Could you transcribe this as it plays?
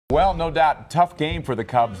Well, no doubt, tough game for the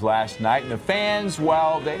Cubs last night, and the fans,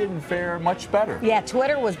 well, they didn't fare much better. Yeah,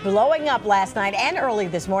 Twitter was blowing up last night and early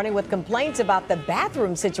this morning with complaints about the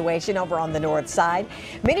bathroom situation over on the north side.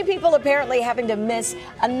 Many people apparently having to miss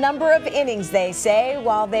a number of innings, they say,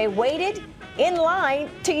 while they waited in line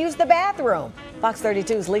to use the bathroom. Fox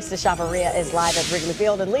 32's Lisa Chavarria is live at Wrigley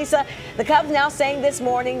Field. And Lisa, the Cubs now saying this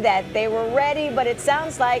morning that they were ready, but it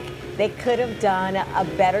sounds like they could have done a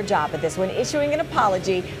better job at this one, issuing an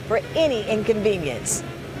apology for any inconvenience.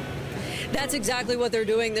 That's exactly what they're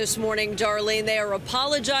doing this morning, Darlene. They are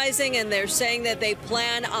apologizing, and they're saying that they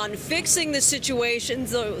plan on fixing the situation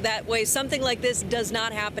so that way something like this does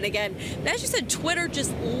not happen again. And as you said, Twitter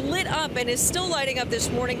just lit up and is still lighting up this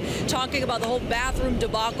morning, talking about the whole bathroom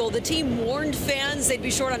debacle. The team warned fans they'd be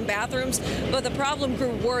short on bathrooms, but the problem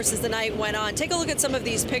grew worse as the night went on. Take a look at some of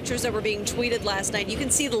these pictures that were being tweeted last night. You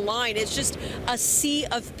can see the line. It's just a sea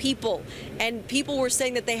of people, and people were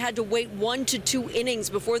saying that they had to wait 1 to 2 innings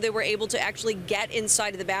before they were able to actually get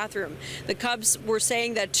inside of the bathroom. The Cubs were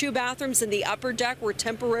saying that 2 bathrooms in the upper deck were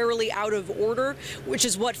temporarily out of order, which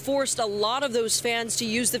is what forced a lot of those fans to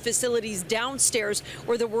use the facilities downstairs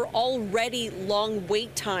where there were already long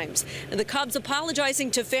wait times. And the Cubs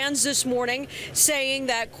apologizing to fans this morning, saying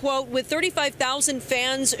that, quote, with 35,000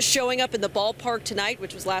 fans showing up in the ballpark tonight,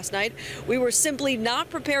 which was last night, we were simply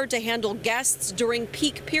not prepared to handle guests during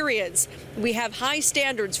peak periods. We have high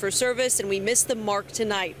standards for service and we missed the mark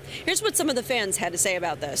tonight. Here's what some of the fans had to say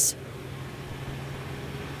about this.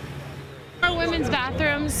 More women's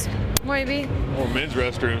bathrooms, maybe. More men's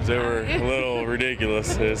restrooms, they were a little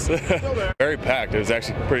ridiculous. It's very packed. It was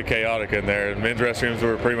actually pretty chaotic in there. Men's restrooms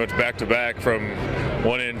were pretty much back to back from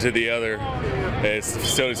one end to the other. The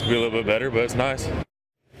facilities could be a little bit better, but it's nice.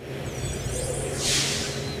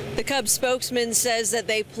 The Cubs spokesman says that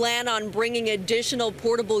they plan on bringing additional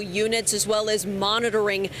portable units as well as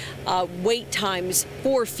monitoring wait times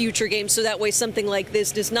for future games, so that way something like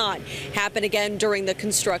this does not happen again during the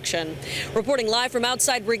construction. Reporting live from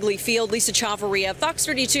outside Wrigley Field, Lisa Chavarria, Fox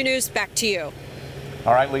 32 News, back to you.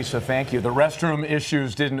 All right, Lisa, thank you. The restroom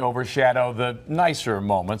issues didn't overshadow the nicer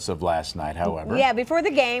moments of last night, however. Yeah, before the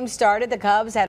game started, the Cubs had